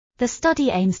The study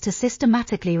aims to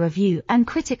systematically review and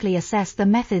critically assess the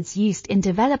methods used in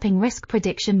developing risk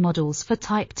prediction models for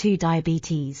type 2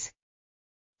 diabetes.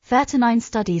 39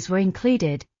 studies were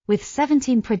included, with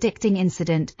 17 predicting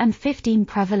incident and 15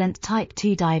 prevalent type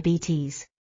 2 diabetes.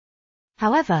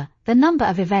 However, the number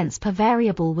of events per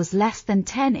variable was less than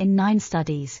 10 in 9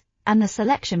 studies, and the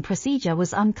selection procedure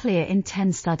was unclear in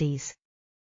 10 studies.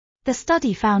 The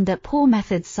study found that poor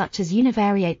methods such as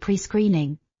univariate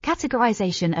prescreening,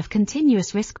 categorization of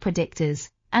continuous risk predictors,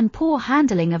 and poor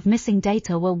handling of missing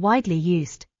data were widely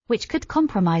used, which could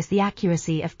compromise the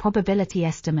accuracy of probability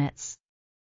estimates.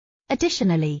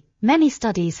 Additionally, many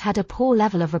studies had a poor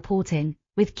level of reporting,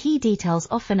 with key details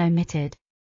often omitted.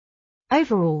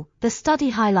 Overall, the study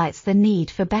highlights the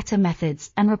need for better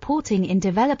methods and reporting in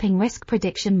developing risk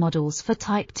prediction models for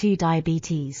type 2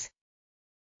 diabetes.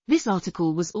 This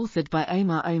article was authored by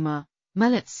Omar,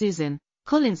 Mallett Susan,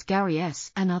 Collins Gary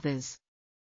S. and others.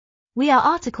 We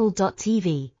are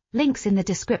RTCLTV, links in the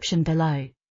description below.